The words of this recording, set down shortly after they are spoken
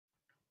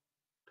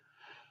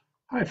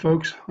Hi,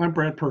 folks. I'm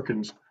Brad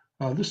Perkins.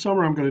 This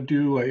summer, I'm going to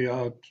do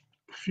a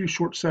few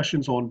short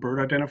sessions on bird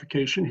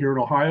identification here in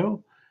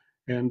Ohio.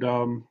 And,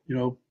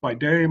 by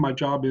day, my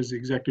job is the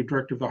executive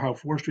director of the Ohio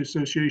Forestry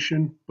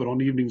Association, but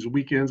on evenings and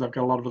weekends, I've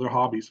got a lot of other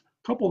hobbies.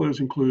 A couple of those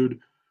include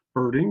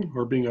birding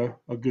or being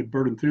a good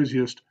bird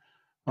enthusiast.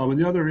 And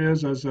the other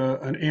is as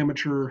an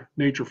amateur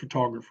nature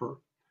photographer.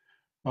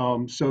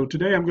 So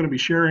today, I'm going to be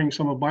sharing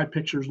some of my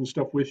pictures and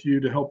stuff with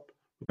you to help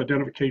with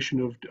identification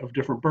of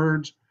different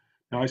birds.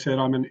 Now, I said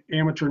I'm an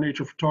amateur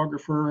nature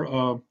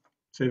photographer.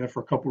 Say that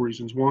for a couple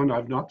reasons. One,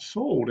 I've not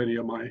sold any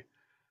of my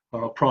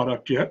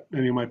product yet,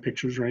 any of my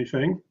pictures or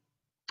anything,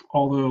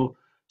 although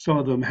some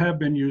of them have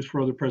been used for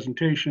other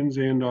presentations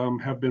and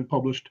have been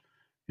published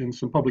in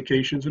some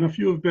publications, and a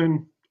few have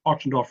been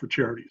auctioned off for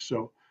charity.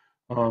 So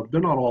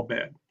they're not all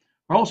bad.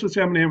 I also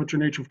say I'm an amateur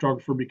nature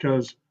photographer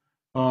because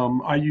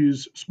I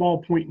use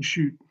small point and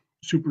shoot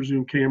super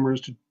zoom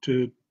cameras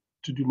to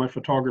do my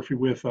photography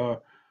with.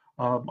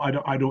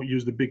 I don't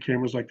use the big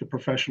cameras like the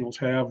professionals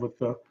have with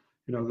the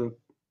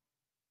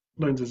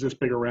lenses this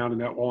big around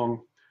and that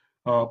long.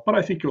 But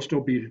I think you'll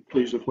still be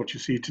pleased with what you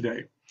see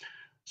today.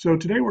 So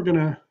today we're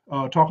going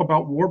to talk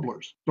about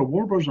warblers. So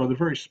warblers are the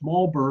very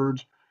small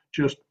birds,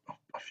 just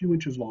a few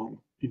inches long,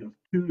 2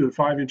 to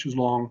 5 inches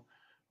long,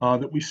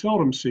 that we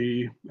seldom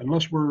see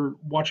unless we're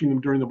watching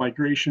them during the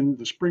migration.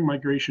 The spring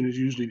migration is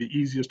usually the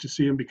easiest to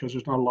see them because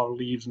there's not a lot of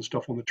leaves and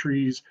stuff on the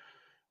trees.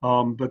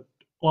 But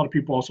a lot of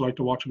people also like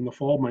to watch them in the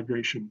fall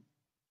migration.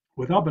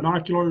 Without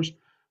binoculars,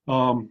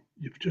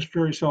 you just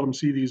very seldom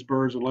see these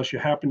birds unless you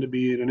happen to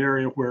be in an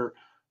area where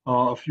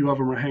a few of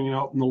them are hanging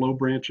out in the low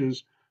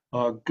branches.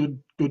 Good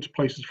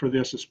places for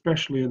this,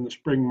 especially in the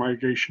spring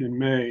migration in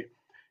May,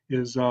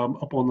 is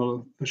up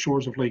on the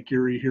shores of Lake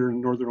Erie here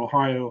in northern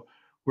Ohio,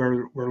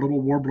 where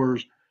little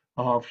warblers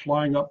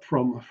flying up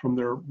from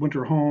their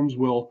winter homes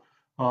will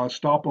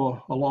stop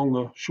along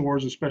the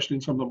shores, especially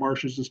in some of the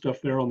marshes and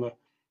stuff there on the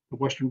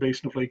western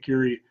basin of Lake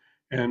Erie,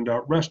 and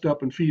rest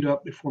up and feed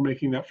up before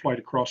making that flight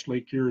across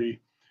Lake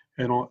Erie,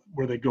 and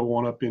where they go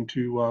on up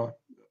into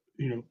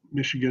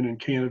Michigan and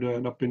Canada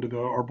and up into the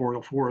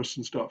arboreal forests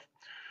and stuff.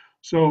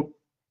 So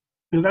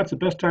that's the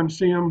best time to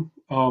see them,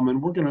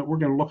 and we're gonna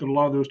look at a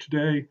lot of those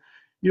today.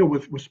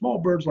 With small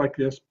birds like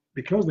this,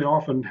 because they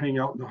often hang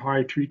out in the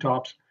high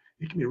treetops,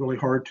 it can be really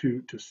hard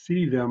to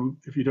see them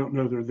if you don't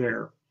know they're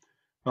there.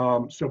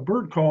 So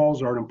bird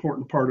calls are an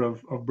important part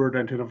of bird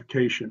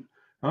identification.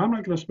 I'm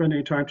not going to spend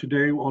any time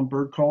today on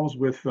bird calls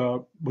with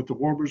the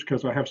warblers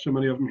because I have so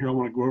many of them here I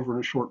want to go over in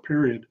a short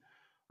period.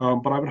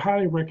 But I would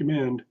highly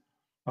recommend,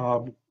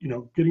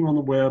 getting on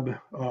the web,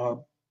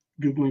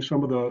 Googling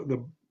some of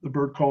the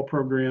bird call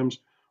programs,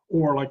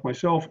 or like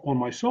myself on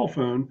my cell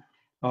phone,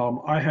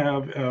 I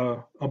have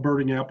a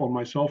birding app on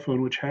my cell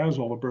phone which has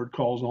all the bird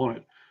calls on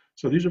it.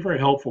 So these are very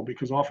helpful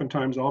because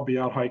oftentimes I'll be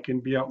out hiking,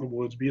 be out in the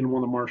woods, be in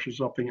one of the marshes,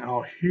 something,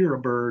 I'll hear a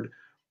bird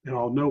and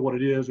I'll know what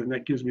it is, and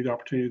that gives me the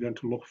opportunity then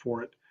to look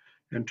for it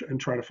and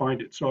try to find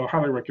it. So I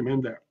highly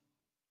recommend that.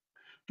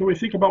 So when we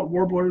think about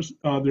warblers,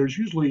 there's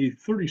usually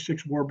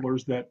 36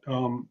 warblers that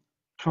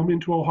come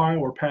into Ohio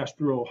or pass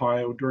through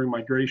Ohio during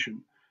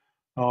migration.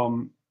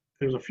 Um,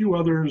 there's a few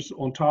others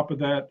on top of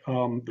that.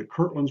 The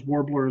Kirtland's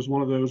warbler is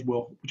one of those,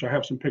 which I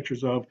have some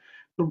pictures of.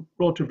 It's a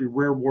relatively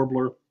rare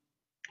warbler.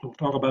 We'll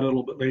talk about it a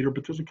little bit later,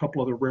 but there's a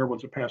couple other rare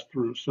ones that pass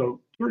through.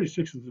 So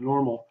 36 is the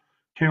normal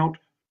count,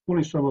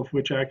 20 some of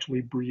which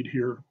actually breed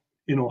here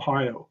in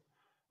Ohio.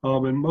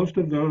 And most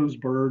of those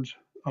birds,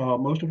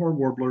 most of our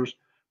warblers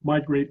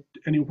migrate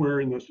anywhere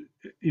in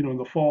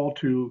the fall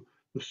to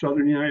the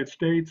southern United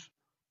States,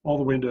 all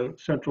the way into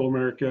Central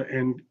America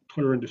and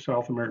clear into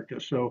South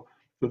America. So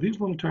these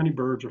little tiny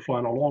birds are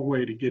flying a long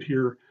way to get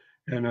here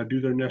and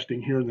do their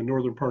nesting here in the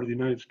northern part of the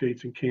United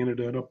States and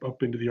Canada and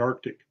up into the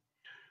Arctic.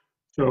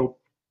 So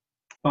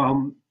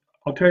I'll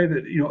tell you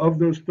that, of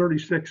those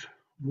 36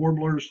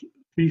 warblers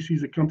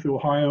species that come through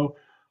Ohio,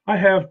 I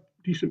have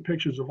decent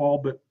pictures of all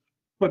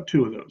but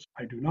two of those.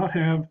 I do not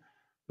have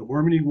the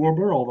worm-eating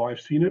warbler, although I've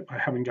seen it. I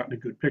haven't gotten a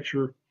good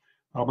picture.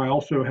 I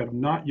also have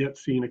not yet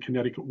seen a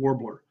Connecticut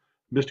warbler.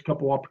 Missed a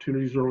couple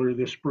opportunities earlier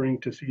this spring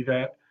to see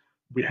that.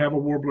 We have a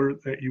warbler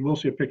that you will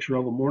see a picture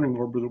of, a mourning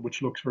warbler,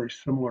 which looks very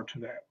similar to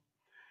that.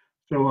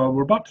 So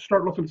we're about to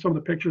start looking at some of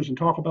the pictures and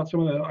talk about some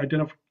of the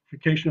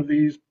identification of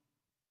these.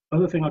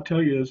 Other thing I'll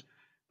tell you is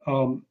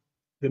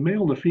the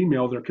male and the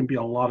female, there can be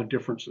a lot of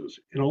differences.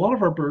 In a lot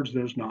of our birds,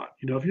 there's not.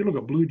 If you look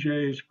at blue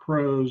jays,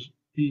 crows,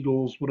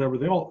 eagles, whatever,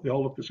 they all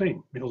look the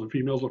same. Males and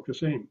females look the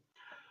same.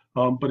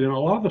 But in a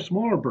lot of the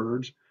smaller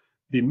birds,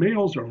 the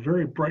males are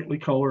very brightly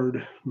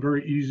colored,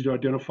 very easy to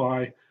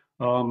identify.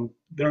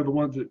 They're the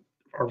ones that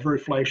are very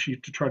flashy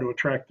to try to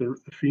attract the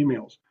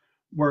females.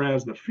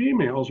 Whereas the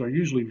females are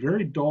usually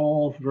very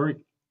dull, very,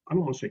 I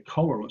don't want to say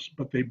colorless,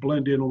 but they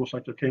blend in almost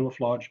like they're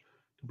camouflage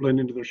to blend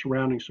into their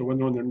surroundings. So when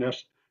they're in their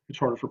nest, it's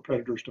harder for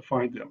predators to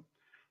find them.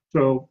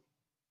 So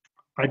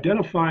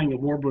identifying the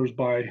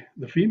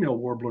female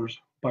warblers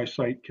by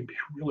sight can be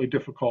really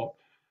difficult.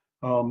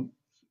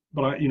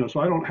 But so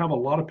I don't have a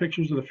lot of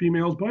pictures of the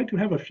females, but I do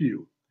have a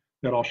few.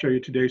 that I'll show you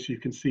today so you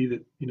can see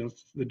that,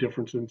 the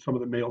difference in some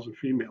of the males and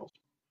females.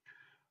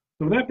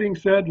 So with that being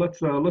said, let's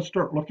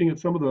start looking at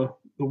some of the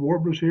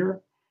warblers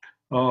here.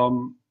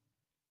 Um,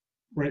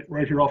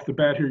 right here off the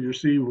bat here, you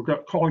see we're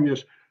calling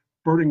this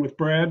Birding with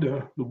Brad,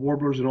 the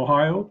warblers in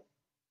Ohio.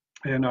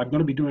 And I'm going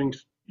to be doing,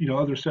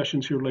 other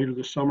sessions here later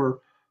this summer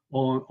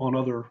on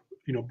other,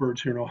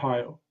 birds here in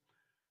Ohio.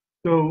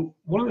 So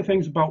one of the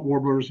things about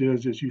warblers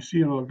is you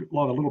see in a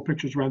lot of little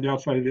pictures around the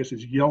outside of this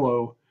is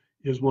yellow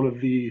is one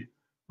of the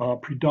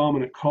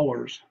predominant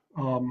colors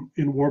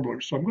in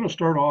warblers. So I'm going to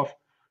start off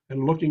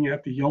and looking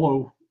at the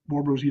yellow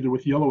warblers, either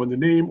with yellow in the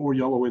name or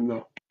yellow in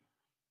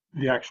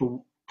the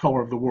actual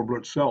color of the warbler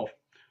itself.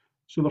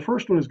 So the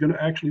first one is going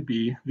to actually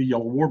be the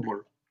yellow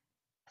warbler.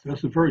 So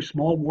that's a very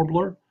small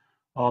warbler.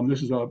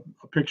 This is a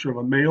picture of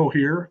a male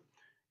here.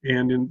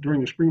 And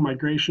during the spring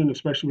migration,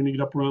 especially when you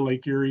get up around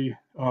Lake Erie,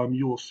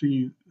 you will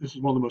see this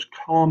is one of the most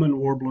common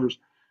warblers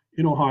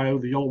in Ohio,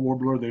 the yellow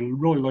warbler. They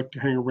really like to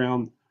hang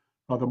around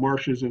the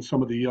marshes and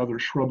some of the other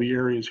shrubby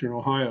areas here in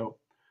Ohio.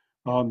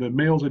 The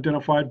male's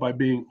identified by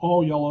being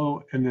all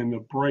yellow and then the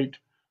bright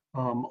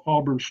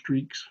auburn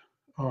streaks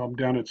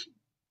down its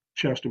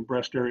chest and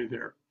breast area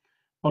there.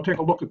 I'll take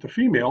a look at the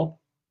female,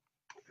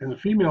 and the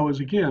female is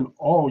again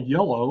all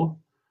yellow,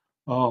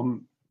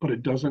 but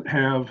it doesn't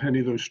have any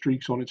of those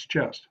streaks on its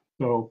chest.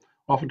 So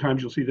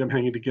oftentimes you'll see them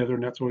hanging together,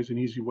 and that's always an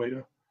easy way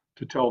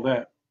to tell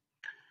that.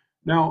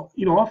 Now,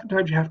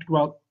 oftentimes you have to go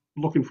out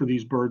looking for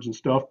these birds and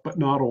stuff, but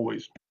not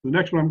always. The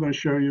next one I'm going to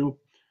show you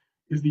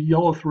is the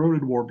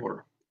yellow-throated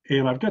warbler.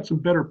 And I've got some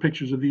better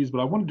pictures of these,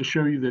 but I wanted to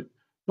show you that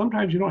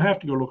sometimes you don't have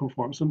to go looking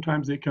for them.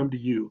 Sometimes they come to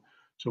you.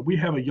 So we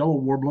have a yellow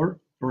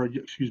warbler, or a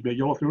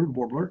yellow-throated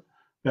warbler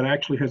that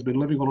actually has been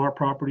living on our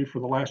property for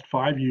the last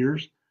 5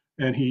 years.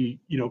 And he,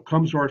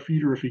 comes to our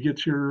feeder if he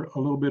gets here a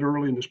little bit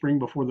early in the spring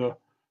before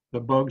the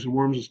bugs and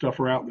worms and stuff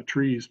are out in the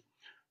trees.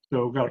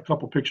 So got a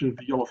couple pictures of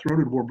the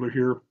yellow-throated warbler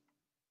here,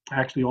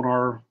 actually on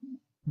our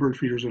bird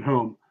feeders at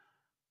home.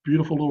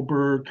 Beautiful little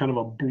bird, kind of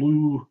a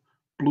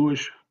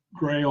bluish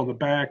gray on the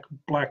back,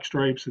 black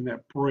stripes, and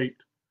that bright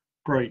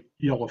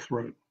yellow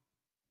throat.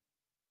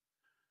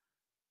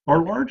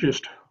 Our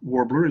largest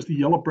warbler is the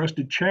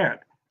yellow-breasted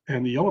chat.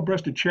 And the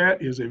yellow-breasted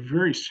chat is a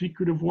very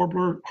secretive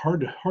warbler.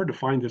 Hard to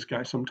find this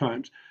guy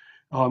sometimes.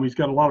 He's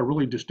got a lot of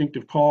really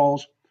distinctive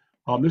calls.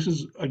 This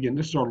is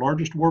our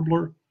largest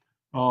warbler.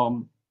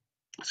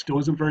 Still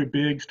isn't very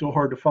big, still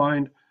hard to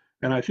find.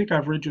 And I think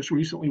I've read just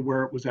recently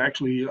where it was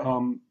actually,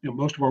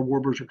 most of our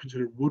warblers are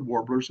considered wood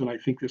warblers, and I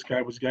think this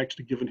guy was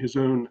actually given his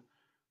own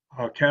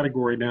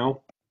category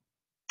now.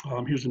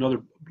 Here's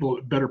another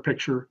little better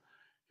picture.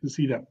 You can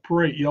see that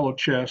bright yellow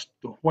chest,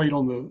 the white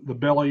on the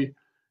belly,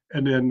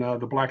 and then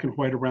the black and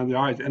white around the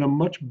eyes, and a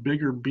much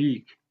bigger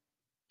beak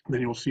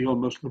than you'll see on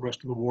most of the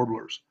rest of the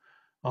warblers.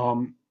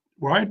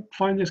 Where I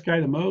find this guy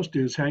the most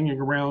is hanging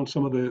around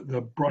some of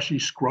the brushy,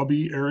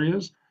 scrubby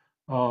areas.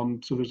 So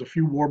there's a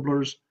few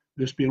warblers,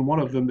 this being one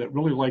of them, that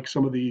really like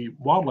some of the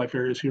wildlife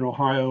areas here in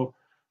Ohio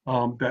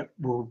that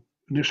were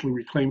initially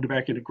reclaimed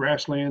back into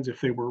grasslands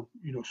if they were,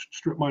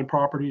 strip mine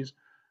properties.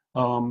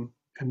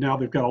 And now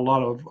they've got a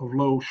lot of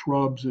low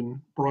shrubs and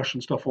brush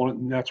and stuff on it,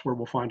 and that's where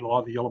we'll find a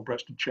lot of the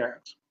yellow-breasted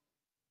chats.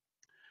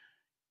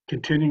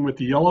 Continuing with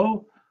the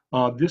yellow,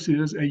 this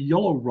is a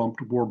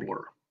yellow-rumped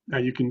warbler. Now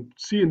you can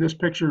see in this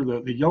picture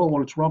the yellow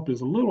on its rump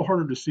is a little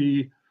harder to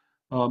see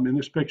in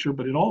this picture,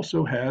 but it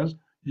also has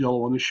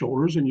yellow on the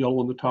shoulders and yellow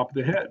on the top of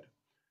the head.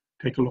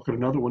 Take a look at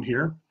another one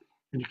here,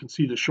 and you can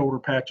see the shoulder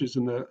patches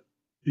and the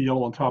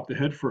yellow on top of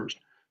the head first.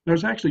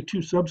 There's actually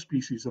two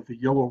subspecies of the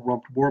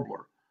yellow-rumped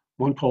warbler,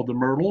 one called the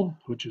myrtle,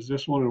 which is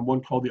this one, and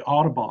one called the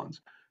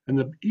audubons. And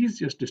the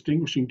easiest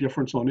distinguishing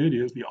difference on it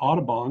is the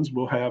audubons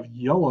will have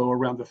yellow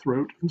around the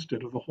throat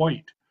instead of the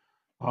white.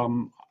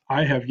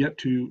 I have yet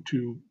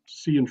to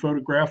see and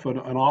photograph an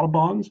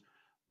audubons,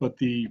 but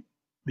the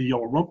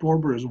yellow-rumped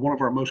warbler is one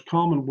of our most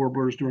common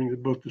warblers during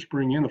both the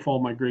spring and the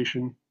fall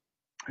migration,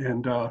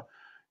 and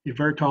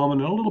very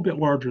common and a little bit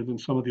larger than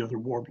some of the other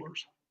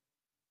warblers.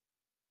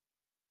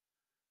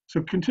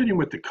 So continuing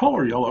with the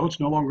color yellow, it's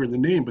no longer in the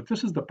name, but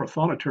this is the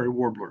prothonotary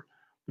warbler.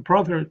 The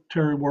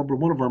prothonotary warbler,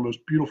 one of our most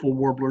beautiful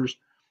warblers.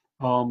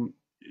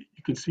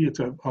 You can see it's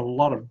a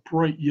lot of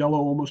bright yellow,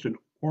 almost an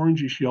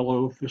orangish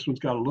yellow. This one's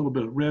got a little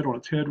bit of red on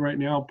its head right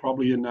now,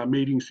 probably in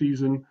mating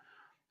season.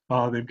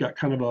 They've got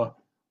kind of a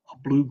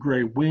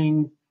blue-gray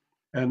wing,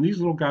 and these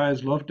little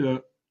guys love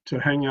to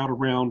hang out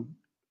around,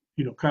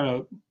 kind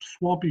of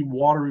swampy,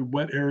 watery,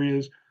 wet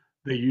areas.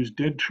 They use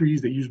dead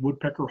trees. They use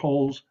woodpecker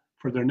holes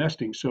for their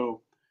nesting.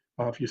 So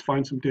if you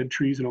find some dead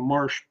trees in a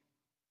marsh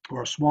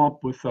or a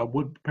swamp with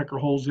woodpecker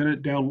holes in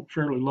it down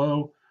fairly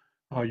low,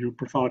 your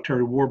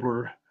prothonotary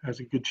warbler has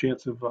a good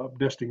chance of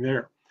nesting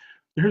there.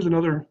 Here's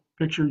another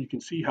picture. You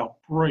can see how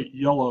bright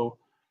yellow,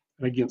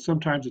 and again,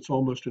 sometimes it's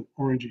almost an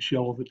orangish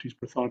yellow that these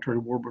prothonotary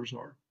warblers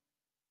are.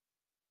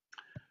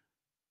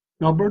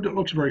 Now, a bird that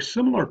looks very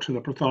similar to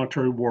the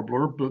prothonotary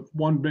warbler, but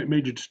one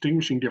major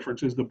distinguishing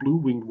difference is the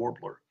blue-winged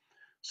warbler.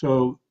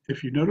 So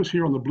if you notice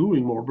here on the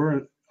blue-winged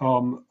warbler,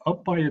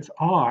 up by its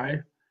eye,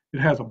 it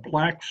has a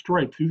black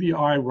stripe through the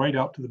eye right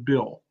out to the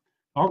bill.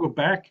 I'll go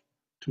back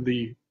to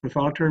the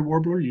prothonotary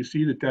warbler. You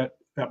see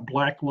that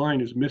black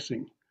line is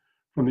missing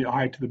from the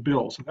eye to the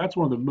bill. So that's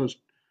one of the most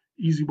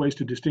easy ways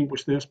to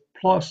distinguish this.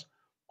 Plus,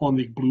 on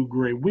the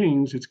blue-gray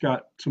wings, it's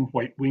got some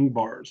white wing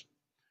bars.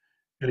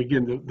 And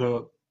again,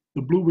 the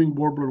blue-winged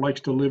warbler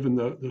likes to live in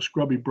the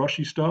scrubby,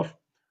 brushy stuff.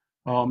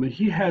 And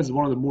he has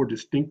one of the more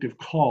distinctive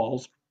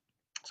calls.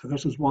 So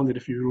this is one that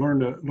if you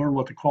learn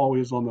what the call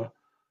is on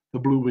the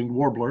blue-winged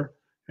warbler,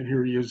 and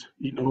here he is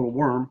eating a little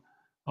worm,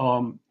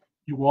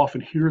 you will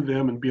often hear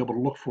them and be able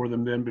to look for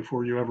them then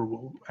before you ever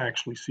will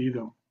actually see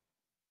them.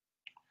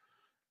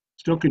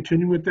 Still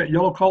continuing with that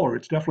yellow color,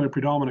 it's definitely a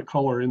predominant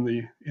color in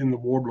the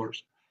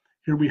warblers.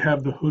 Here we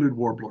have the hooded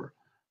warbler,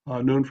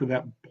 known for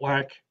that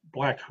black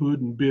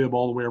hood and bib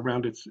all the way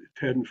around its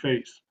head and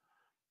face.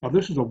 Now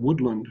this is a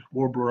woodland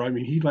warbler. I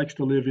mean, he likes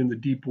to live in the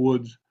deep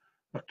woods.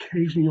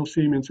 Occasionally you'll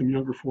see him in some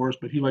younger forests,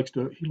 but he likes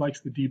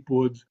the deep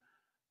woods.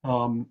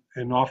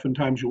 And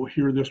oftentimes you'll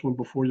hear this one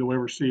before you'll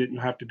ever see it, and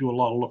you'll have to do a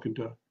lot of looking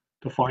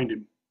to find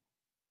him.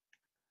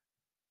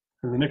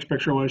 And the next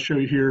picture I want to show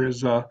you here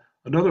is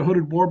another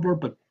hooded warbler,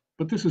 but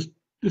this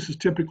is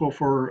typical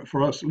for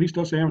us, at least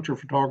us amateur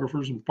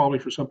photographers, and probably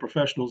for some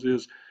professionals.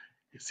 Is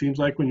it seems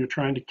like when you're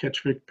trying to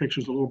catch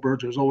pictures of little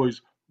birds, there's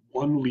always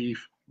one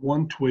leaf,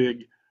 one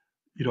twig,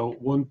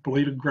 one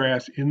blade of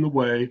grass in the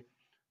way.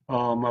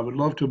 I would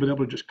love to have been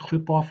able to just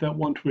clip off that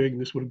one twig, and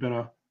this would have been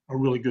a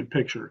really good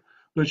picture.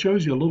 But it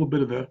shows you a little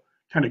bit of the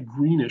kind of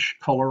greenish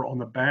color on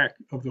the back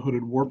of the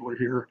hooded warbler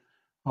here,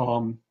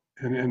 and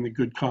the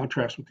good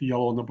contrast with the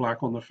yellow and the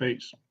black on the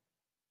face.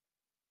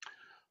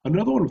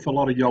 Another one with a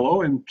lot of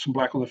yellow and some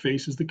black on the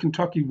face is the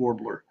Kentucky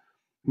warbler.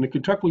 And the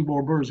Kentucky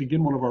warbler is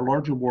again one of our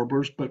larger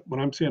warblers, but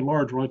when I'm saying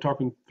large, we're only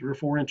talking 3 or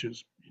 4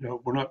 inches.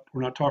 We're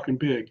not talking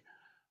big.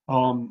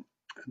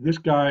 This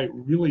guy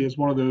really is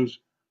one of those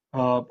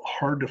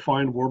hard to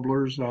find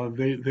warblers.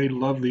 They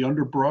love the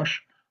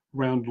underbrush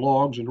around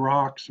logs and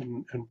rocks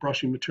and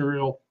brushy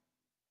material.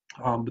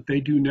 But they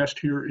do nest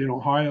here in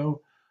Ohio,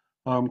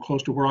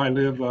 close to where I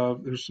live.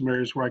 There's some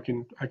areas where I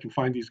can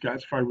find these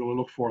guys if I really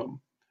look for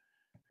them.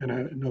 And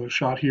another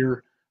shot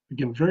here,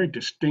 again, very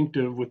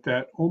distinctive with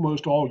that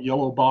almost all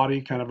yellow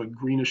body, kind of a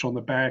greenish on the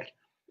back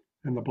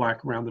and the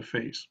black around the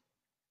face.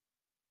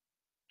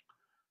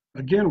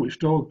 Again, we've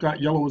still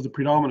got yellow as the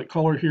predominant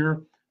color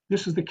here.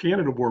 This is the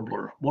Canada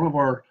warbler, one of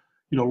our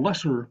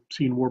lesser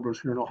seen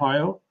warblers here in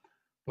Ohio.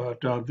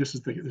 But this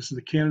is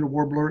the Canada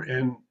warbler,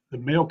 and the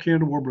male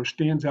Canada warbler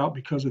stands out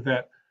because of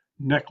that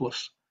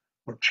necklace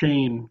or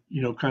chain,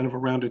 kind of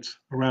around its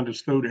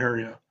throat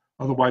area.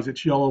 Otherwise,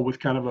 it's yellow with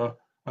kind of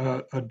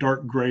a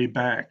dark gray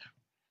back.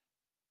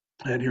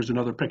 And here's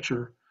another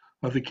picture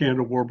of the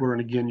Canada warbler,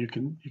 and again, you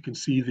can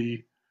see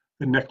the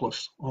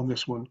necklace on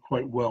this one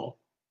quite well.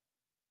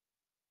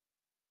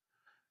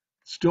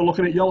 Still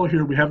looking at yellow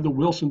here, we have the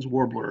Wilson's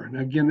warbler. And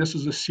again, this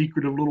is a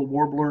secretive little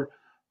warbler.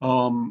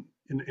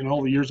 In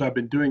all the years I've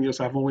been doing this,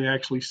 I've only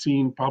actually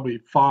seen probably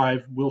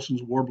 5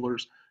 Wilson's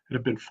warblers and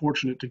have been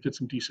fortunate to get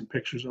some decent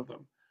pictures of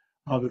them.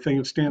 The thing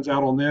that stands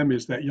out on them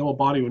is that yellow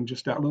body and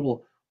just that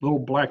little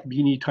black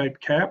beanie type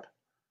cap.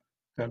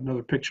 Got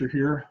another picture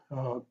here.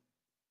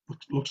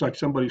 Looks like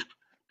somebody's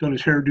done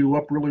his hairdo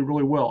up really,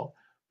 really well.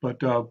 But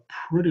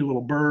pretty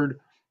little bird.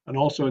 And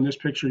also in this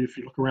picture, if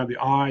you look around the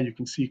eye, you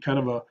can see kind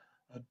of a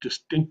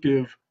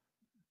distinctive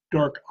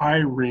dark eye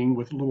ring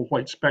with little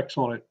white specks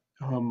on it,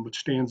 which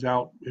stands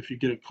out if you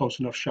get a close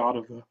enough shot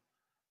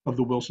of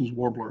the Wilson's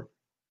warbler.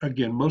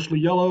 Again, mostly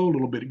yellow, a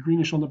little bit of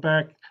greenish on the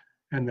back,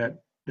 and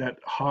that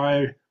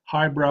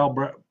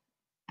highbrow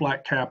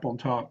black cap on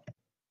top.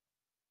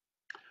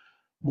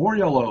 More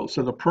yellow,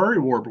 so the prairie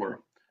warbler.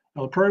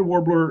 Now the prairie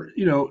warbler,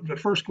 at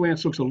first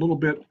glance looks a little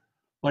bit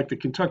like the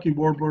Kentucky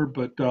warbler,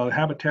 but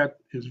habitat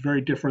is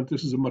very different.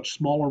 This is a much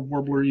smaller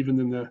warbler even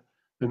than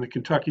the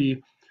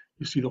Kentucky.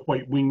 You see the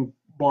white wing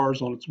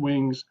bars on its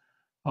wings.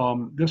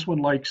 This one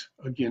likes,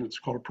 again, it's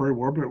called a prairie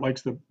warbler. It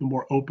likes the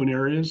more open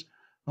areas.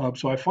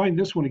 So I find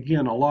this one,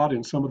 again, a lot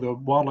in some of the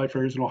wildlife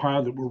areas in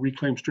Ohio that were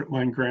reclaimed strip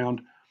mine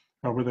ground,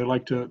 where they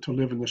like to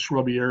live in the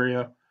shrubby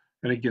area.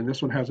 And again,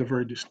 this one has a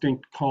very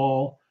distinct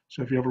call.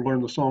 So if you ever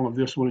learn the song of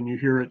this one and you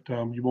hear it,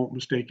 you won't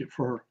mistake it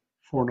for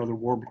another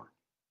warbler.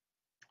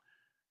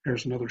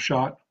 Here's another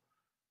shot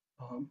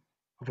of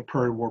a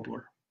prairie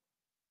warbler.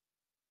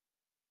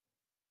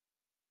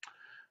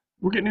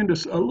 We're getting into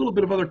a little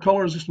bit of other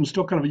colors. This one's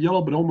still kind of a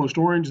yellow, but almost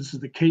orange. This is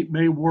the Cape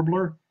May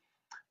warbler.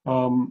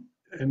 And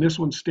this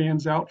one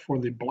stands out for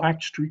the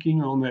black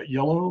streaking on that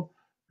yellow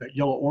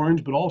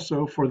orange, but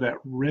also for that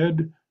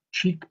red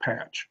cheek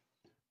patch.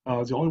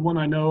 It's the only one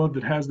I know of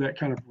that has that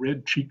kind of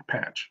red cheek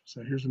patch.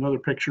 So here's another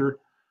picture,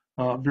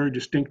 very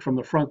distinct from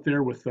the front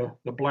there with the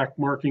black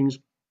markings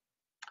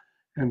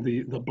and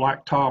the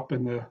black top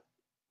and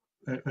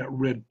that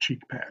red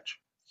cheek patch.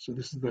 So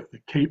this is the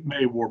Cape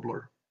May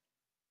warbler.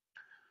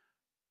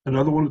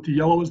 Another one with the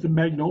yellow is the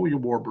Magnolia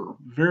warbler.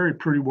 Very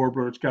pretty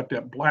warbler. It's got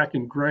that black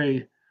and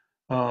gray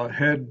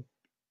head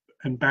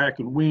and back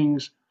and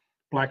wings,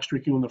 black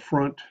streaking on the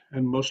front,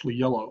 and mostly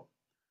yellow.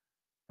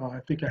 I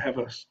think I have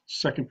a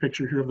second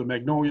picture here of the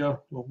magnolia, a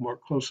little more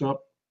close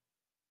up.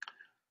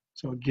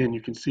 So again,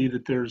 you can see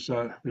that there's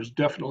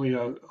definitely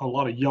a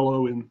lot of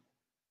yellow in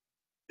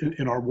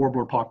our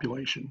warbler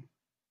population.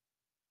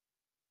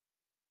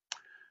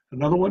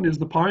 Another one is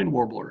the pine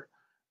warbler.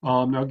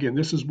 Now again,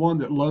 this is one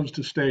that loves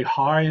to stay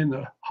high in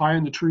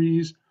the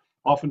trees.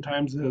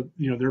 Oftentimes,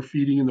 they're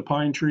feeding in the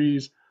pine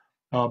trees,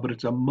 but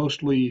it's a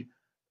mostly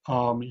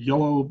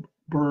yellow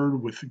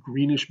bird with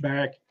greenish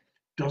back.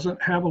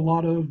 Doesn't have a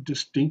lot of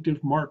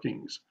distinctive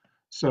markings.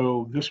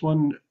 So this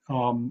one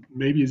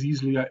maybe is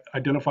easily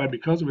identified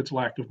because of its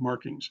lack of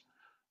markings.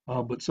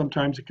 But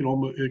sometimes it can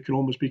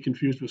almost be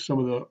confused with some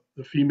of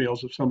the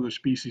females of some of the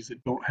species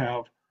that don't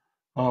have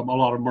a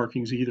lot of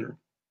markings either.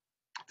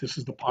 This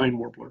is the pine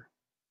warbler.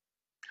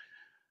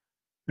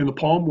 And the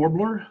palm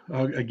warbler,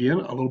 again,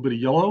 a little bit of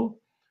yellow.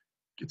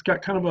 It's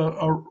got kind of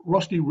a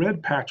rusty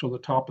red patch on the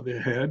top of the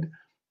head,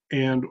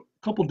 and a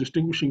couple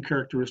distinguishing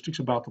characteristics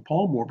about the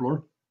palm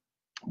warbler.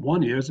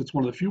 One is it's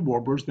one of the few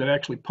warblers that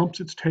actually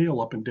pumps its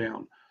tail up and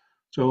down.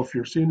 So if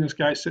you're seeing this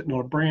guy sitting on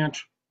a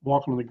branch,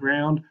 walking on the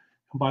ground,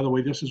 and by the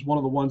way, this is one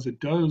of the ones that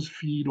does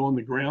feed on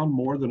the ground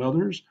more than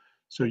others.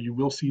 So you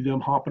will see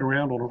them hopping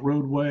around on a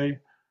roadway,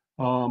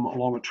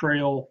 along a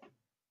trail,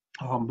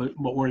 but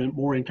we're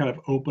more in kind of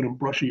open and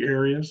brushy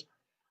areas.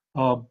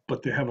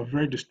 But they have a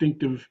very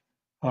distinctive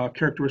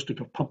characteristic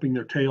of pumping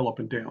their tail up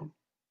and down.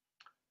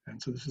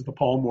 And so this is the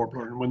palm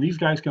warbler. And when these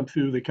guys come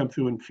through, they come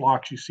through in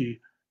flocks. You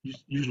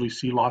usually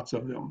see lots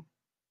of them.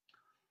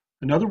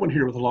 Another one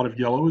here with a lot of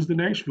yellow is the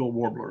Nashville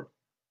warbler.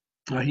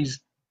 He's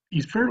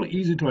fairly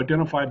easy to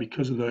identify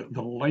because of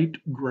the light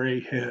gray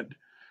head.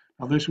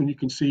 Now this one you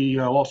can see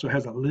also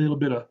has a little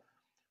bit of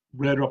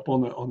red up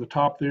on the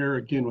top there.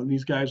 Again, when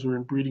these guys are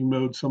in breeding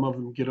mode, some of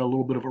them get a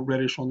little bit of a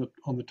reddish on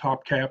the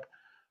top cap.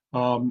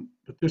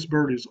 But this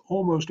bird is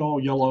almost all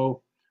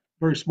yellow,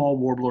 very small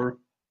warbler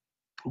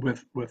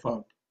with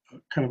a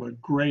kind of a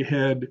gray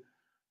head.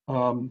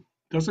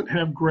 Doesn't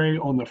have gray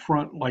on the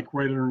front, like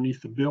right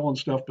underneath the bill and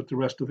stuff, but the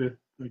rest of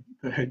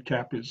the head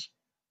cap is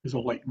a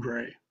light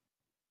gray.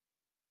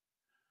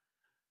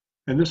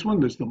 And this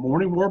one is the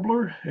mourning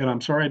warbler, and I'm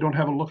sorry I don't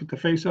have a look at the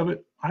face of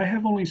it. I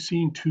have only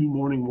seen 2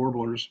 mourning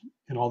warblers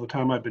in all the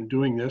time I've been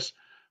doing this.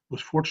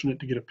 Was fortunate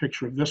to get a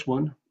picture of this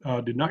one.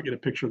 Did not get a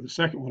picture of the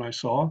second one I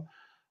saw.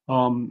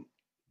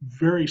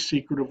 Very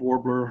secretive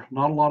warbler.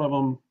 Not a lot of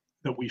them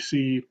that we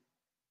see.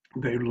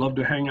 They love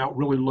to hang out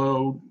really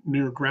low,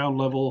 near ground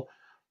level,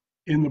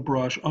 in the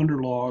brush,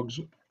 under logs.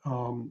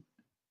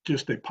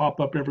 Just they pop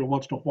up every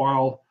once in a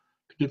while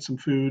to get some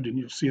food, and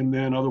you'll see them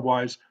then.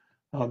 Otherwise,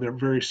 they're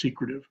very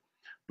secretive.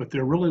 But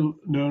they're really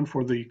known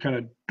for the kind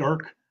of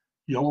dark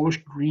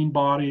yellowish green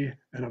body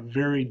and a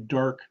very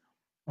dark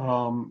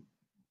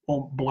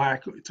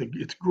black.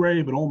 It's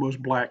gray but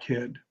almost black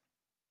head.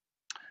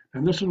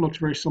 And this one looks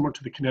very similar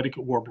to the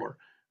Connecticut warbler.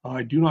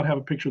 I do not have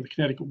a picture of the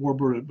Connecticut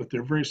warbler, but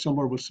they're very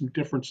similar with some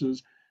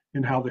differences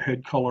in how the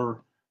head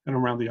color and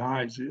around the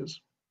eyes is.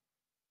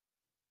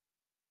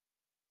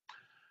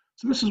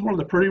 So this is one of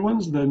the pretty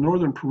ones, the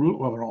northern Parula.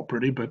 Well, they're all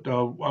pretty, but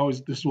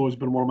this has always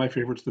been one of my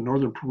favorites. The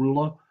northern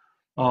Parula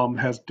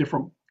has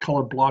different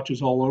colored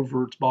blotches all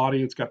over its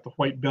body. It's got the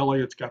white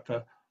belly. It's got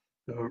the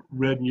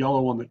red and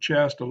yellow on the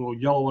chest, a little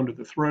yellow under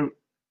the throat.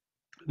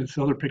 And this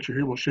other picture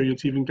here will show you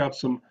it's even got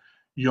some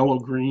yellow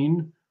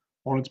green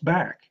on its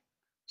back.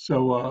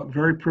 So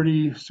very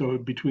pretty. So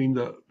between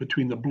the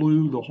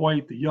blue, the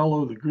white, the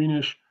yellow, the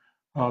greenish,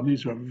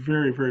 these are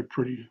very, very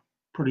pretty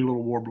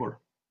little warbler.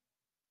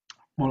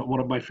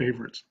 One of my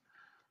favorites.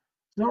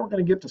 Now we're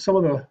going to get to some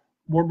of the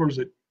warblers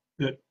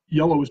that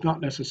yellow is not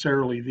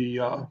necessarily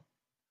the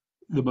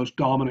most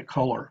dominant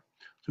color.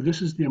 So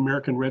this is the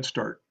American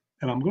redstart,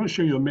 and I'm going to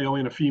show you a male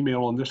and a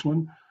female on this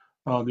one.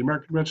 The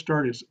American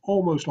redstart is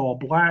almost all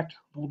black,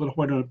 a little bit of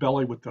white on the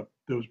belly with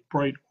those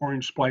bright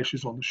orange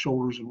splashes on the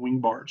shoulders and wing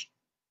bars.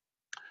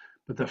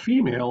 But the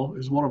female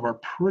is one of our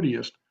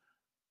prettiest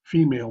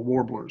female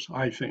warblers,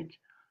 I think.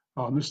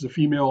 This is a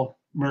female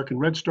American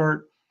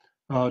redstart.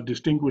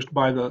 Distinguished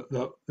by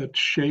the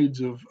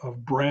shades of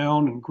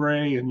brown and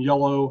gray and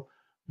yellow,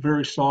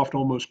 very soft,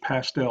 almost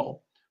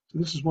pastel. So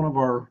this is one of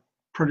our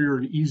prettier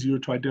and easier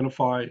to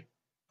identify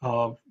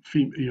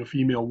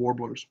female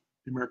warblers,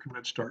 the American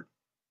redstart.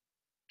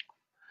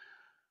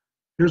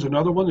 Here's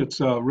another one that's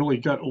really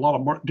got a lot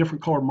of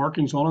different color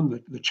markings on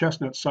them, the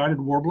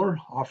chestnut-sided warbler.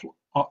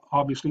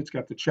 Obviously, it's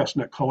got the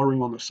chestnut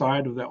coloring on the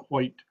side of that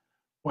white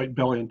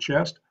belly and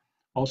chest.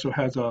 Also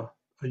has a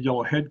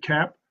yellow head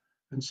cap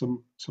and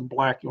some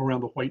black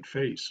around the white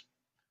face.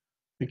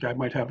 I think I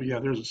might have, yeah,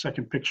 there's a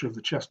second picture of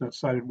the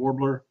chestnut-sided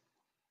warbler.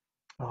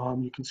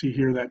 You can see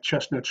here that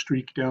chestnut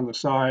streak down the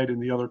side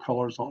and the other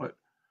colors on it.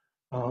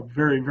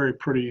 Very, very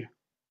pretty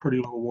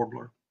little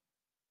warbler.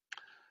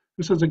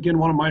 This is, again,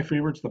 one of my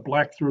favorites, the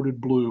black-throated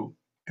blue.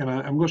 And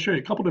I'm going to show you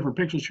a couple different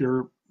pictures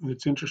here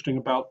that's interesting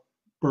about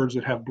birds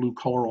that have blue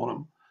color on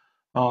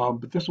them.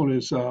 But this one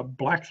is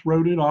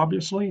black-throated,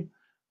 obviously,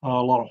 a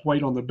lot of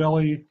white on the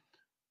belly,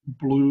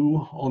 blue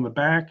on the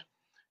back,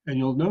 and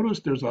you'll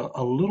notice there's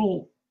a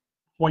little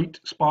white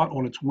spot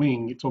on its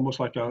wing. It's almost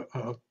like a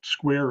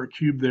square or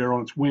cube there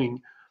on its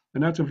wing.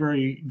 And that's a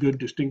very good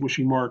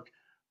distinguishing mark.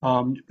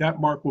 That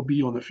mark will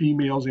be on the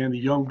females and the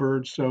young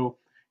birds. So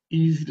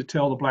easy to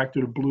tell the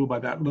black-throated blue by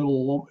that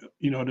little,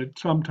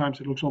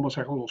 sometimes it looks almost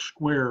like a little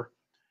square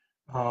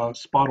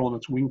spot on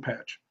its wing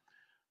patch.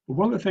 But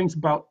one of the things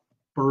about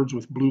birds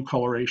with blue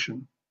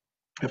coloration,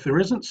 if there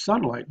isn't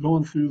sunlight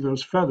going through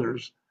those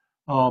feathers,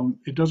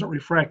 it doesn't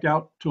refract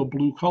out to a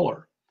blue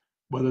color,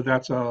 whether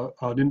that's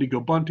an indigo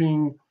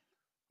bunting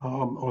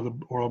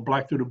or a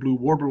black-throated blue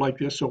warbler like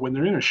this. So when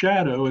they're in a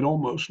shadow, it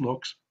almost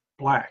looks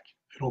black.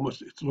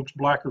 It looks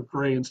black or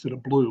gray instead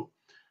of blue.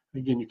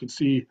 Again, you can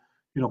see,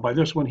 by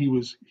this one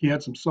he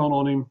had some sun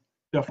on him,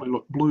 definitely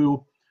looked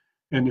blue,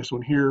 and this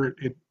one here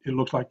it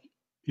looks like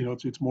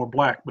it's more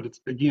black, but it's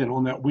again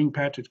on that wing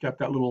patch. It's got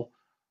that little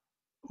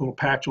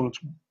patch on its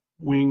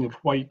wing of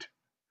white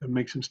that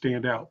makes him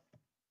stand out.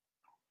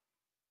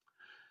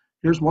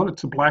 Here's one.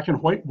 It's a black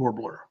and white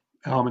warbler.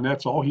 And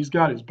that's all he's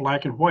got is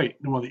black and white.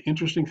 And one of the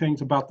interesting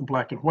things about the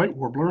black and white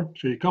warbler, I'll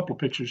show you a couple of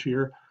pictures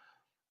here.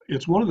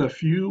 It's one of the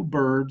few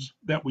birds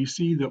that we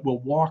see that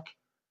will walk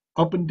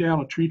up and down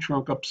a tree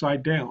trunk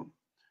upside down.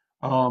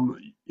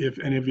 If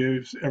any of you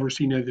have ever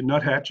seen any of the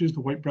nuthatches,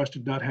 the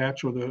white-breasted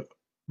nuthatch or the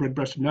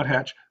red-breasted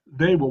nuthatch,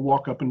 they will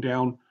walk up and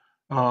down,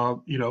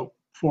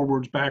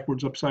 forwards,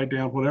 backwards, upside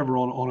down, whatever,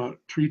 on a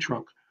tree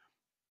trunk.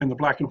 And the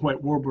black and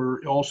white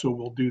warbler also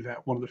will do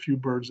that. One of the few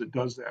birds that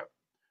does that.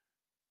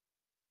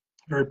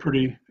 Very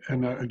pretty,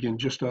 and again,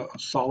 just a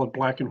solid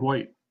black and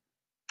white.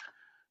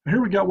 Now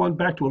here we got one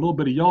back to a little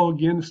bit of yellow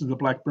again. This is the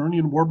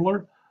Blackburnian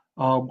warbler.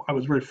 I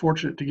was very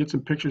fortunate to get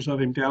some pictures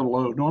of him down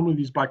low. Normally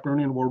these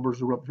Blackburnian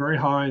warblers are up very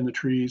high in the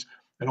trees,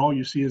 and all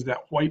you see is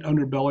that white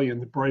underbelly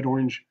and the bright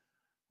orange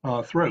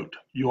throat.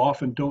 You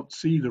often don't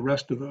see the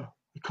rest of the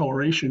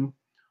coloration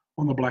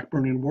on the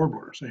Blackburnian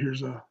warbler. So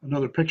here's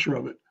another picture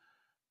of it.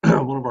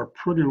 One of our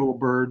pretty little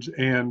birds,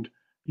 and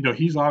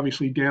he's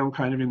obviously down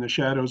kind of in the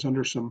shadows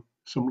under some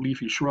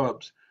leafy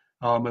shrubs.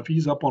 If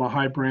he's up on a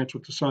high branch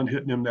with the sun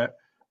hitting him, that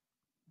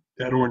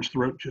orange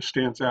throat just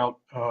stands out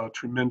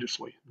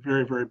tremendously.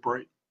 Very, very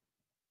bright.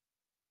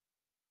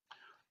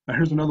 Now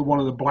here's another one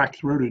of the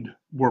black-throated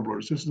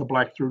warblers. This is a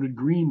black-throated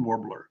green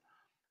warbler,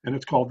 and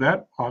it's called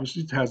that.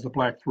 Obviously, it has the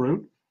black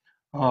throat,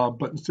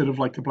 but instead of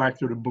like the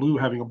black-throated blue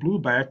having a blue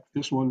back,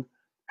 this one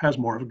has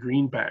more of a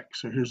green back.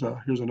 So here's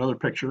another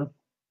picture,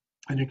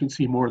 and you can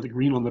see more of the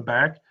green on the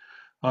back.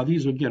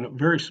 These are, again, a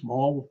very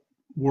small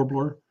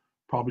warbler,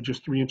 probably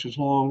just 3 inches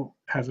long,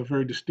 has a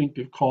very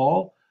distinctive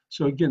call.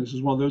 So again, this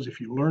is one of those,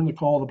 if you learn the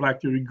call of the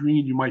black-throated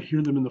green, you might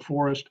hear them in the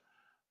forest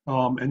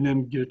and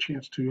then get a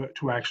chance to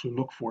actually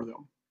look for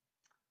them.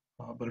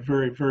 But a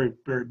very, very,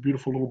 very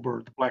beautiful little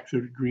bird, the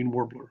black-throated green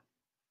warbler.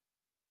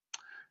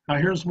 Now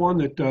here's one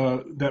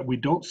that we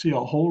don't see a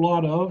whole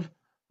lot of.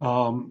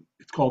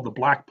 It's called the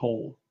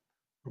blackpoll,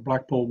 or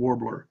blackpoll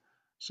warbler.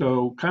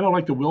 So kind of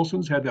like the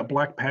Wilsons, had that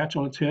black patch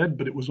on its head,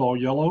 but it was all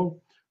yellow.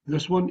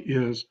 This one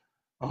is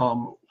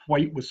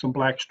white with some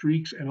black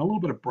streaks and a little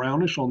bit of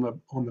brownish on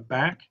the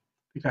back.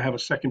 I think I have a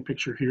second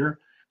picture here.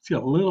 See a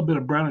little bit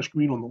of brownish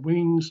green on the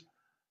wings,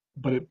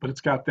 but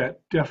it's got that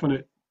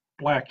definite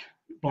black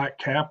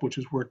cap, which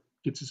is where it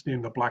gets its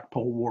name, the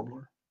blackpoll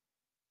warbler.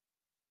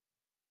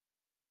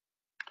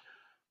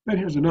 Then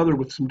here's another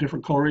with some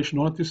different coloration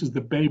on it. This is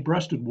the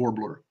bay-breasted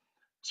warbler.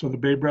 So the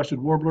bay-breasted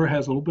warbler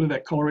has a little bit of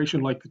that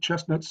coloration like the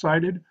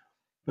chestnut-sided,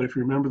 but if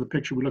you remember the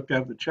picture we looked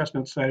at, the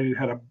chestnut-sided, it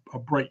had a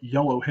bright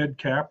yellow head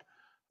cap,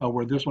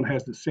 where this one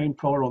has the same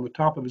color on the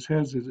top of his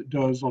head as it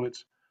does on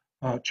its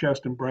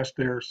chest and breast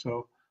there.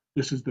 So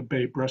this is the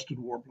bay-breasted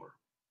warbler.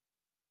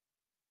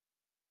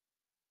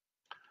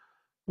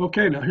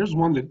 Okay, now here's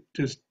one that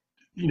just,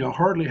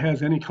 hardly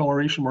has any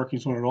coloration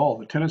markings on it at all.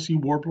 The Tennessee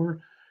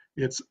warbler,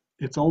 it's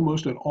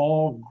almost an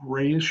all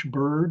grayish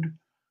bird,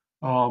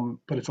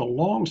 but it's a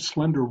long,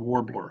 slender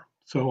warbler.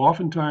 So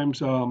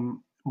oftentimes,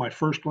 my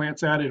first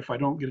glance at it, if I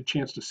don't get a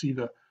chance to see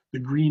the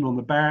green on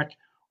the back,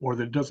 or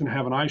that it doesn't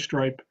have an eye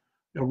stripe,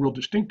 a real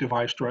distinctive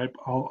eye stripe,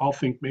 I'll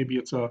think maybe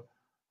it's a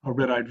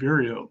red-eyed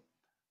vireo.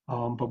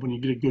 But when you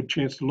get a good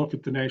chance to look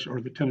at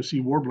the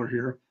Tennessee warbler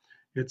here,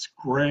 it's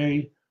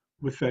gray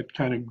with that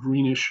kind of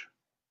greenish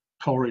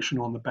coloration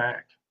on the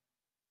back.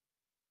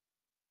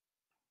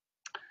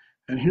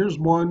 And here's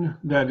one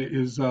that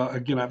is,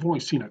 again, I've only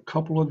seen a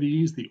couple of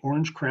these, the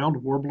orange-crowned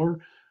warbler.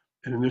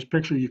 And in this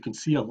picture, you can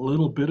see a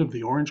little bit of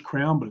the orange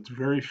crown, but it's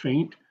very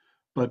faint.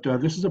 But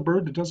this is a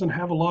bird that doesn't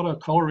have a lot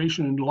of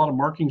coloration and a lot of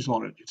markings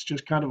on it. It's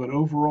just kind of an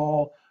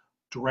overall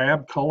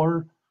drab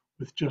color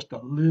with just a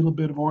little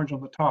bit of orange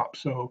on the top.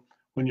 So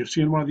when you're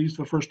seeing one of these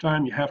for the first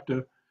time, you have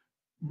to,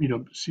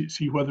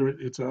 see whether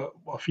it's a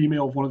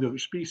female of one of the other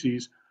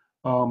species.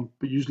 But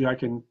usually I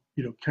can,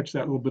 catch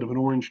that little bit of an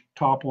orange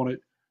top on it.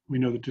 We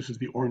know that this is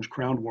the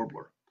orange-crowned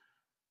warbler.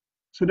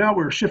 So now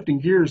we're shifting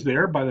gears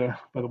there by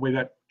the way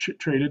that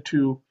traded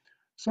to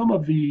some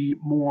of the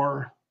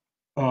more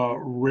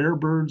rare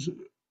birds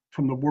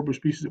from the warbler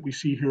species that we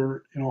see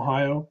here in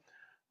Ohio.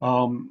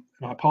 And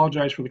I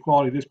apologize for the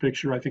quality of this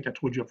picture. I think I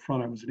told you up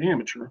front I was an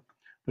amateur.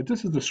 But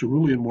this is the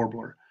cerulean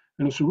warbler,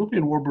 and the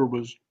cerulean warbler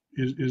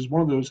is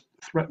one of those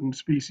threatened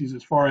species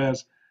as far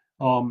as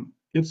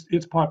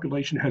its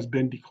population has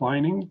been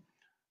declining.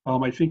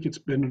 I think it's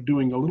been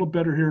doing a little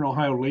better here in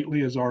Ohio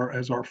lately as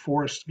our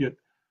forests get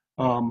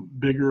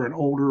bigger and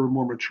older and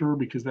more mature,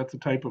 because that's the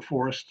type of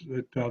forest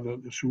that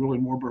the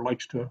cerulean warbler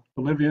likes to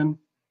live in.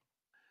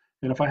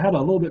 And if I had a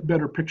little bit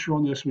better picture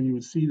on this one, you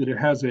would see that it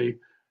has a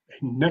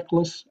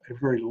necklace, a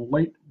very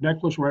light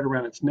necklace right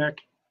around its neck,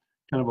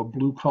 kind of a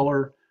blue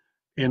color.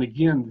 And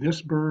again,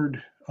 this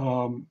bird,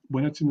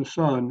 when it's in the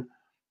sun,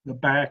 the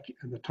back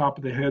and the top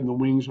of the head and the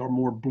wings are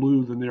more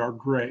blue than they are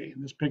gray.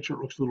 In this picture, it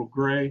looks a little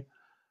gray.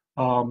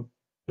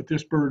 But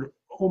this bird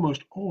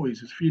almost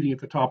always is feeding at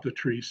the top of the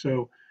tree.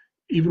 So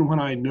even when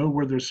I know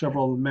where there's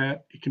several of them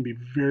at, it can be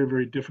very,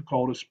 very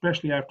difficult,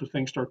 especially after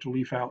things start to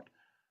leaf out,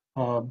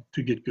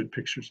 to get good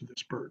pictures of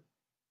this bird.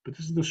 But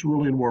this is the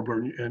cerulean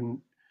warbler, and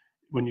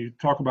when you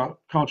talk about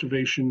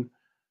conservation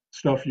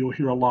stuff, you'll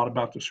hear a lot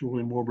about the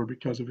cerulean warbler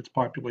because of its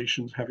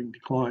populations having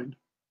declined.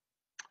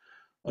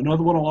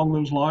 Another one along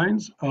those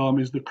lines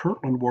is the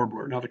Kirtland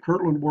warbler. Now, the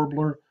Kirtland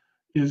warbler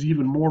is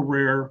even more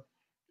rare.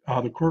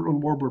 The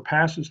Kirtland warbler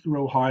passes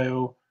through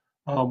Ohio.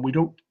 We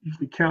don't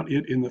usually count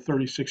it in the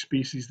 36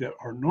 species that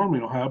are normally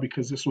in Ohio,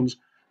 because this one's,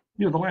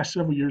 the last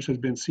several years has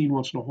been seen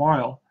once in a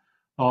while.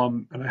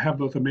 And I have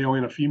both a male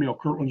and a female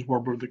Kirtland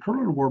warbler. The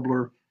Kirtland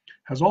warbler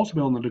has also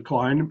been on the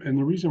decline, and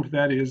the reason for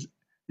that is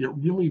it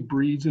really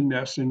breeds and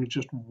nests in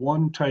just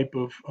one type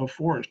of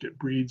forest. It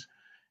breeds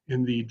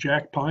in the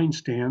jack pine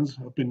stands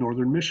up in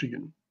northern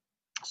Michigan.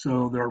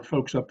 So there are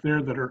folks up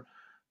there that are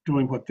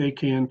doing what they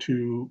can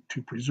to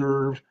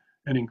preserve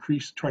and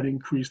try to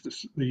increase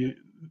the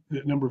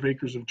number of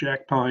acres of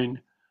jack pine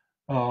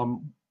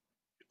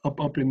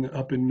up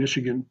in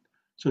Michigan,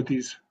 so that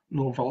these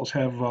little fellows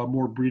have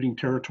more breeding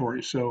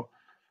territory. So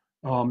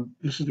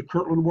this is the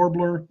Kirtland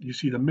warbler. You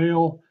see the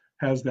male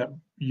has that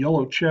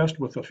yellow chest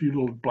with a few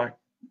little black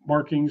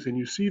markings, and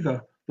you see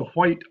the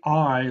white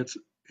eye. It's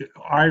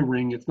eye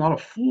ring. It's not a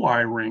full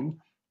eye ring,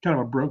 kind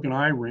of a broken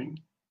eye ring.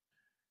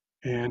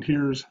 And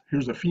here's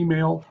a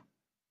female,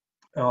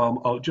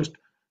 just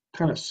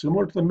kind of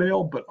similar to the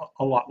male, but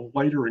a lot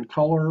lighter in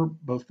color,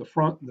 both the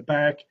front and the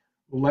back,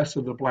 less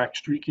of the black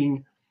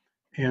streaking,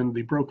 and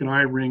the broken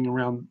eye ring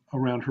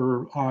around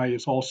her eye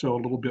is also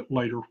a little bit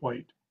lighter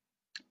white.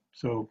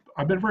 So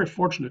I've been very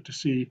fortunate to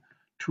see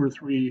 2 or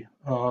 3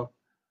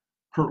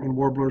 Kirtland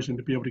warblers and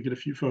to be able to get a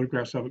few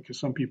photographs of it, because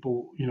some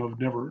people, have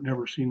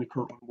never seen the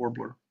Kirtland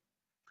warbler.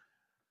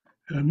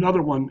 And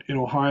another one in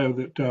Ohio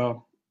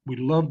that we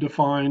love to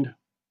find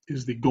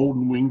is the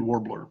golden winged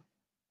warbler.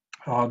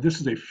 This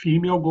is a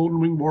female golden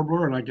winged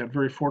warbler, and I got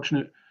very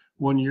fortunate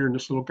one year, and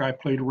this little guy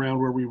played around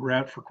where we were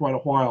at for quite a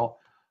while.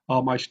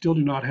 I still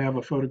do not have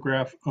a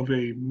photograph of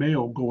a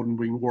male golden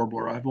winged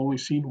warbler. I've only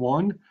seen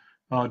one,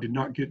 did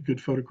not get good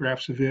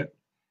photographs of it.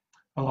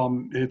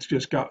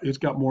 It's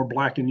got more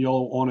black and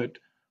yellow on it,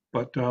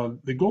 but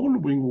the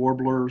golden winged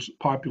warbler's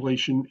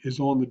population is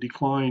on the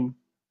decline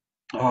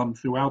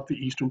throughout the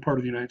eastern part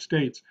of the United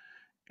States,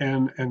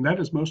 and that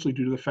is mostly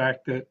due to the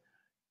fact that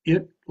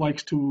it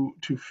likes to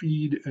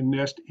feed and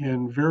nest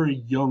in very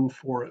young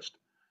forest.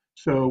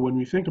 So when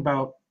we think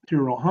about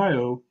here in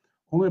Ohio,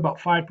 only about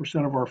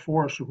 5% of our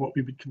forests are what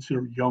we would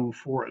consider young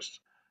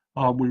forests.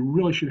 We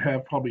really should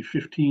have probably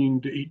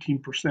 15 to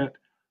 18%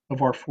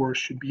 of our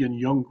forests should be in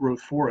young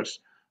growth forests.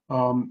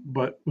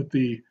 But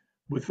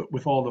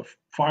with all the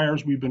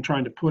fires we've been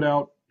trying to put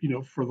out,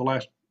 for the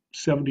last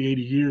 70,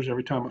 80 years,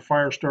 every time a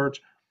fire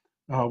starts,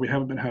 we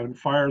haven't been having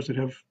fires that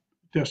have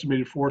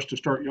decimated forests to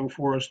start young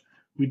forests.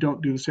 We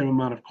don't do the same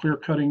amount of clear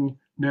cutting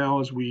now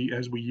as we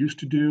used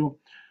to do,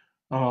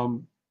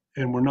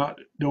 and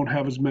don't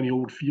have as many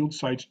old field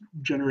sites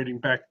generating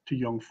back to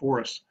young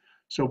forests.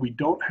 So we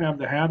don't have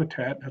the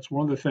habitat. That's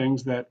one of the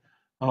things that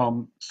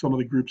some of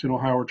the groups in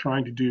Ohio are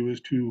trying to do, is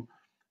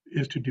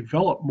to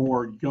develop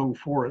more young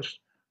forests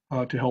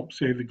to help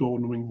save the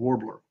golden winged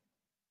warbler.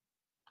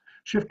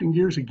 Shifting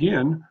gears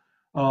again,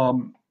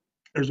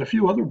 there's a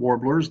few other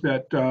warblers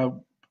that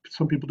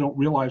some people don't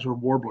realize are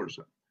warblers.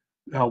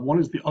 One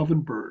is the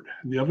ovenbird.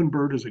 And the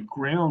ovenbird is a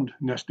ground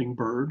nesting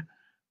bird.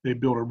 They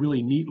build a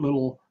really neat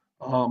little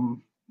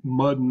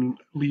mud and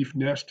leaf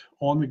nest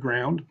on the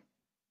ground.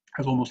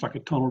 Has almost like a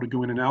tunnel to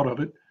go in and out of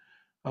it.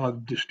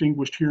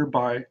 Distinguished here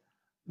by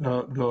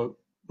the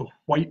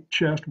white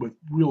chest with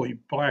really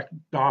black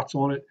dots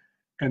on it,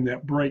 and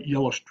that bright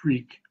yellow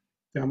streak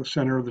down the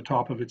center of the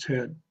top of its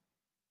head.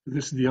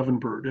 This is the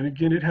ovenbird, and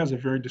again, it has a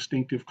very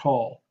distinctive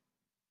call.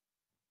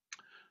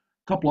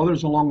 A couple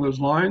others along those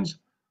lines.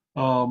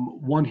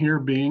 One here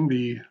being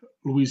the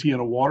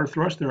Louisiana water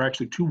thrush. There are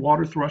actually 2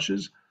 water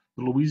thrushes,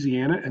 the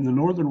Louisiana and the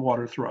northern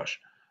water thrush.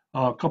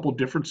 A couple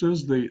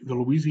differences. The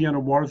Louisiana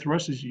water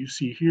thrush, as you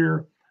see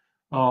here,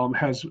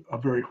 has a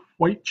very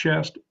white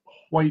chest,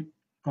 white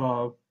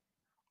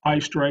eye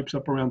stripes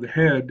up around the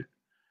head.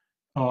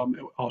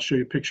 I'll show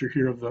you a picture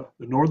here of the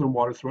northern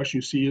water thrush.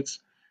 You see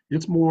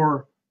it's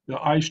more, the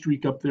eye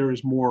streak up there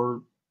is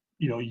more,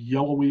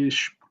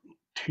 yellowish,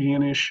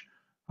 tannish.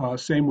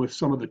 Same with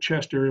some of the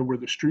chest area where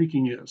the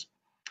streaking is.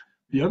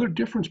 The other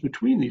difference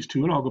between these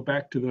two, and I'll go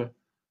back to the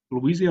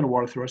Louisiana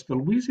water thrush, the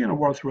Louisiana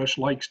water thrush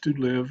likes to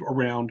live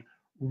around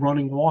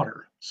running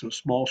water, so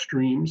small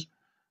streams,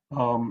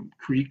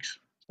 creeks,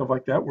 stuff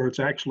like that, where it's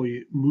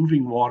actually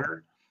moving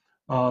water.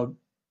 Uh,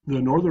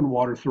 the northern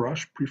water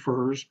thrush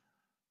prefers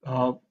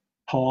uh,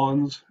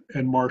 ponds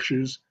and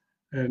marshes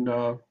and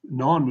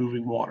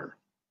non-moving water.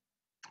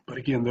 But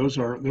again, those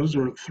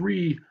are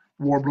three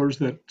warblers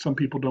that some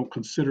people don't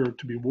consider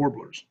to be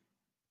warblers,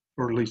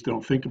 or at least they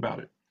don't think about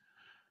it.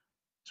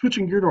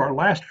 Switching gear to our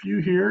last few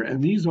here,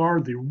 and these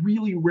are the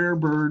really rare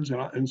birds.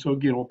 And so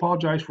again, we'll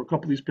apologize for a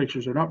couple of these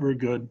pictures. They're not very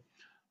good,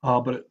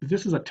 but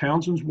this is a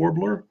Townsend's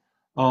warbler.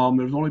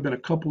 There's only been a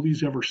couple of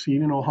these ever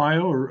seen in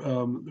Ohio,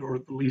 or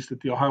at least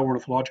that the Ohio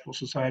Ornithological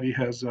Society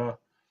has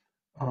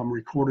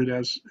recorded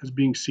as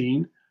being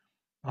seen.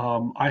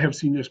 I have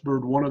seen this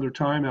bird one other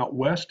time out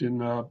west in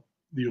the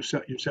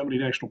Yosemite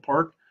National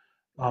Park.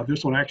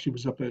 This one actually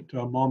was up at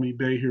Maumee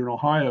Bay here in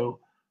Ohio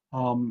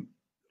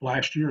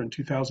last year in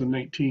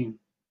 2019.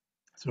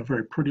 It's a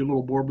very pretty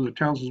little warbler, the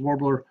Townsend's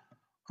warbler.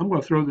 I'm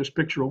going to throw this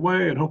picture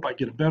away and hope I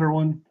get a better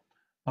one.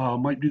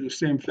 Might do the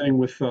same thing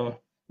with the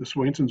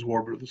Swainson's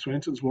warbler. The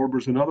Swainson's warbler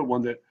is another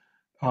one that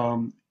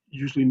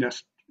usually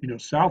nests,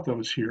 south of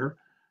us here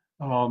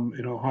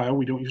in Ohio.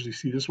 We don't usually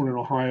see this one in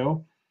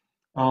Ohio,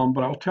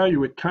 but I'll tell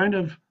you, it's kind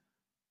of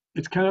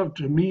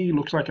to me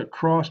looks like a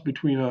cross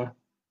between a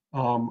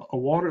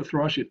water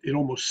thrush. It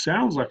almost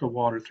sounds like a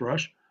water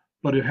thrush,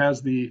 but it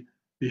has the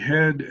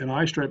head and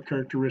eye stripe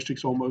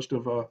characteristics almost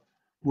of a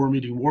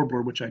worm-eating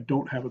warbler, which I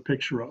don't have a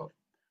picture of.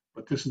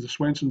 But this is the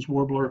Swainson's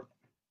warbler.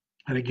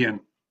 And again,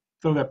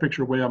 throw that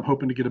picture away. I'm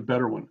hoping to get a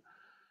better one.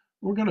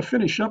 We're going to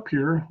finish up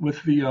here with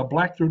the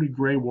black-throated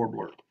gray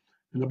warbler.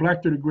 And the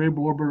black-throated gray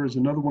warbler is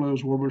another one of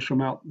those warblers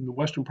from out in the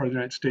western part of the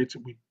United States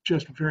that we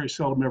just very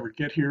seldom ever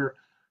get here.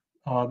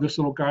 This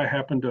little guy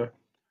happened to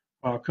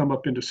come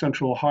up into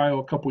central Ohio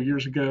a couple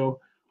years ago,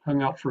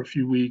 hung out for a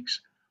few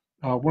weeks.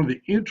 One of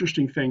the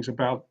interesting things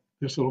about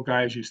this little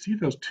guy is you see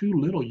those two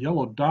little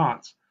yellow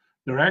dots.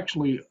 They're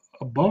actually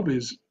above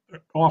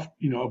above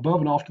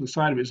and off to the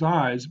side of his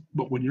eyes.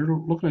 But when you're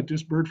looking at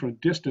this bird from a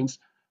distance,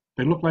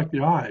 they look like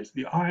the eyes.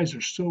 The eyes are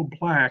so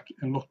black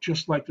and look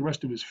just like the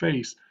rest of his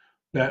face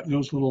that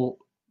those little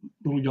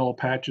yellow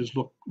patches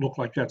look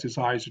like that's his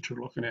eyes that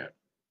you're looking at.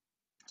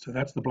 So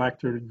that's the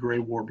black-throated gray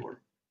warbler.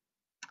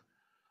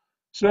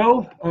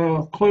 So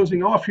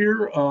closing off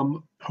here,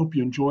 hope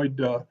you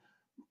enjoyed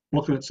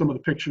looking at some of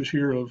the pictures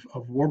here of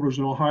warblers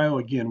in Ohio.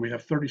 Again, we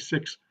have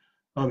 36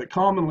 that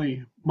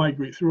commonly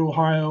migrate through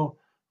Ohio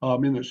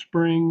in the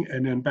spring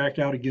and then back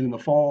out again in the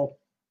fall.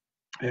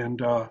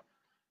 And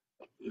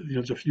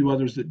there's a few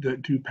others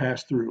that do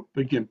pass through.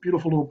 But again,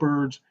 beautiful little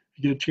birds.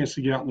 If you get a chance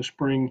to get out in the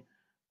spring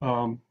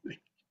and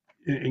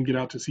get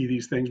out to see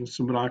these things with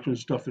some binoculars and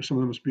stuff, they're some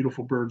of the most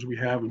beautiful birds we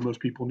have, and most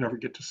people never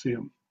get to see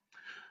them.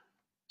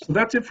 So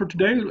that's it for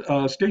today.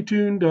 Stay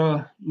tuned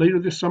later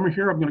this summer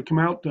here. I'm going to come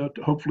out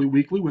hopefully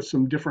weekly with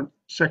some different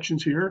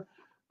sections here.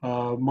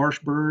 Marsh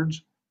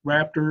birds,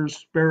 raptors,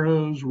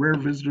 sparrows, rare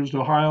visitors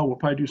to Ohio. We'll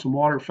probably do some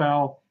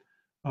waterfowl.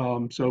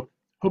 So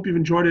hope you've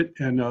enjoyed it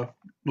and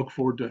look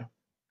forward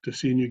to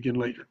seeing you again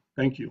later.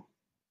 Thank you.